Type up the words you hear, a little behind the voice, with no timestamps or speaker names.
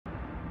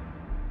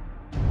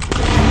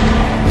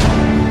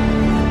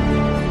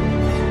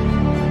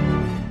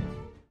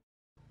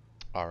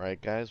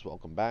Alright guys,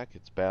 welcome back.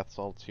 It's Bath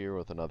Salts here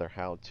with another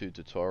how-to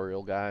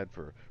tutorial guide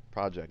for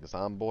Project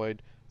Zomboid.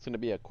 It's going to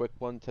be a quick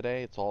one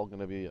today. It's all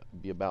going to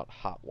be about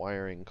hot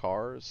wiring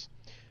cars.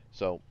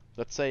 So,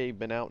 let's say you've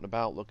been out and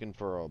about looking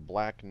for a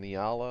black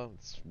Niala.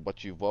 It's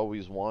what you've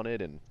always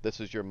wanted, and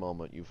this is your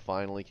moment. You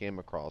finally came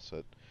across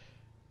it.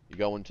 You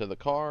go into the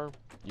car,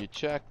 you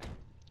check,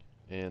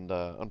 and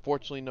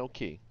unfortunately no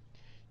key.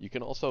 You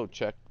can also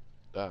check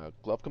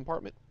glove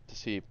compartment to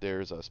see if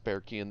there's a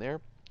spare key in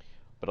there.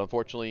 But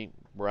unfortunately,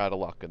 we're out of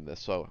luck in this.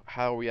 So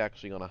how are we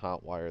actually going to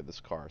hotwire this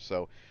car?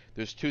 So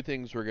there's two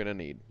things we're going to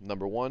need.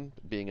 Number one,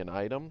 being an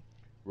item,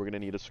 we're going to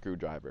need a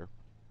screwdriver.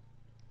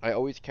 I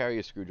always carry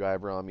a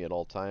screwdriver on me at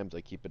all times.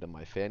 I keep it in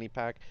my fanny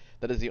pack.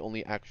 That is the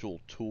only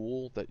actual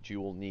tool that you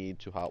will need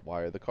to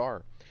hotwire the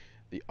car.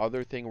 The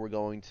other thing we're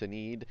going to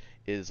need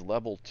is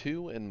level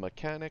 2 in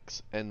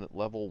mechanics and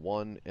level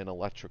 1 in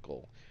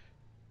electrical.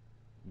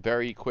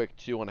 Very quick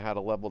too on how to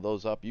level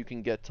those up. You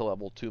can get to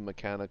level 2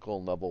 mechanical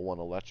and level 1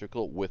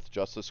 electrical with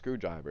just a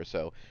screwdriver.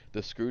 So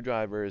the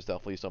screwdriver is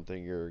definitely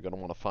something you're going to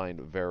want to find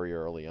very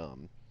early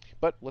on.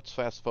 But let's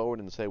fast forward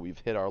and say we've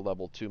hit our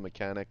level 2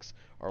 mechanics,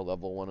 our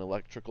level 1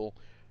 electrical.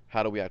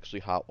 How do we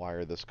actually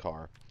hotwire this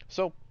car?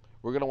 So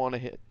we're going to want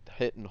to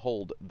hit and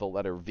hold the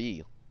letter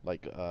V,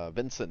 like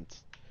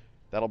Vincent.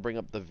 That'll bring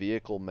up the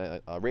vehicle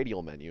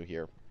radial menu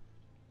here.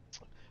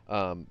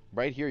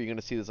 Right here, you're going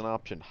to see there's an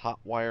option, Hot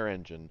Wire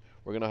Engine.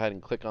 We're going to go ahead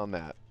and click on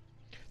that.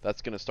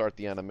 That's going to start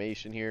the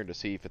animation here to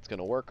see if it's going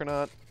to work or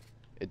not.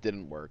 It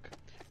didn't work.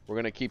 We're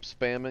going to keep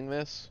spamming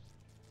this,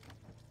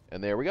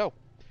 and there we go.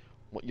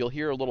 You'll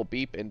hear a little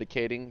beep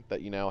indicating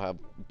that you now have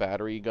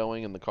battery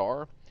going in the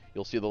car.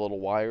 You'll see the little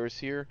wires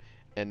here,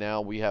 and now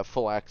we have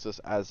full access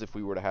as if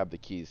we were to have the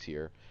keys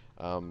here.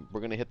 We're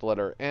going to hit the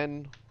letter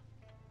N,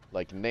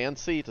 like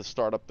Nancy, to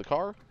start up the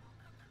car,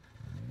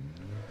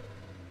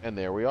 and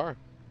there we are.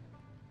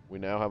 We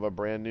now have a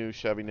brand new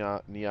Chevy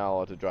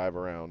Niala to drive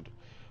around.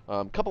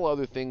 Couple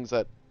other things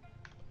that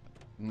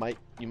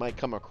you might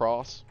come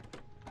across.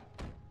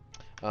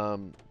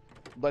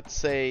 Let's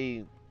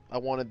say I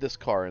wanted this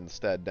car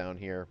instead down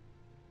here.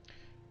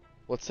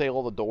 Let's say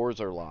all the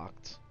doors are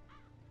locked.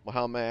 Well,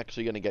 how am I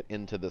actually going to get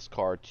into this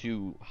car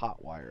to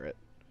hotwire it?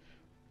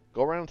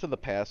 Go around to the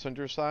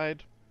passenger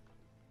side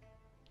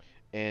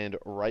and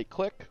right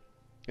click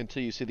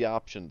until you see the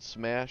option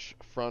smash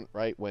front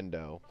right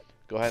window.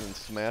 Go ahead and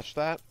smash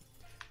that.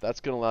 That's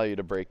going to allow you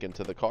to break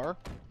into the car.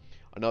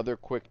 Another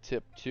quick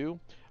tip too,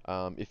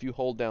 if you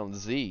hold down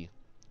Z,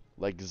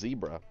 like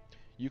zebra,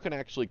 you can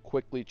actually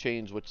quickly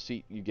change which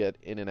seat you get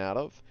in and out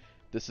of.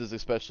 This is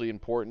especially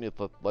important if,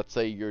 let's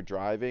say, you're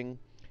driving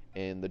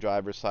and the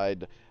driver's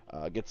side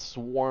gets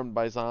swarmed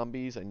by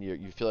zombies and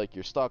you feel like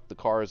you're stuck, the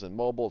car is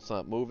immobile, it's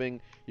not moving.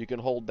 You can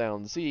hold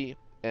down Z,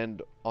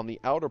 and on the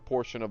outer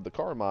portion of the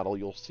car model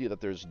you'll see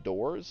that there's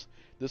doors.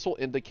 This will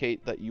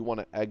indicate that you want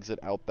to exit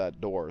out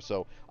that door.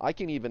 So I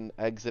can even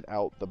exit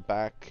out the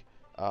back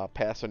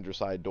passenger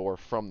side door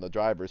from the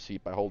driver's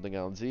seat by holding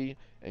down Z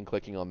and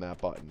clicking on that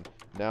button.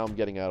 Now I'm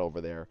getting out over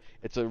there.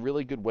 It's a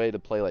really good way to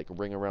play like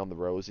Ring Around the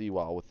Rosie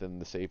while within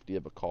the safety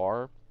of a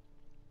car.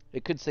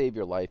 It could save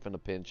your life in a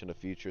pinch in the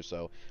future,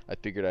 so I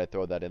figured I'd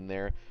throw that in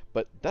there.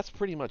 But that's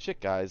pretty much it,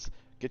 guys.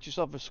 Get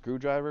yourself a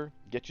screwdriver,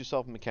 get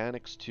yourself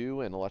mechanics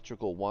 2 and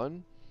electrical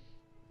 1.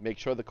 Make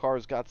sure the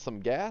car's got some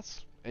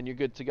gas, and you're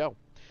good to go.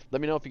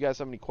 Let me know if you guys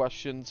have any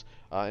questions,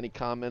 any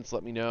comments,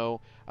 let me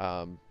know.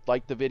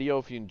 Like the video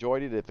if you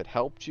enjoyed it, if it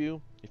helped you.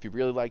 If you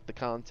really like the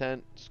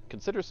content,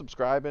 consider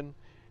subscribing.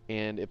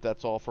 And if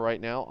that's all for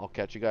right now, I'll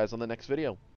catch you guys on the next video.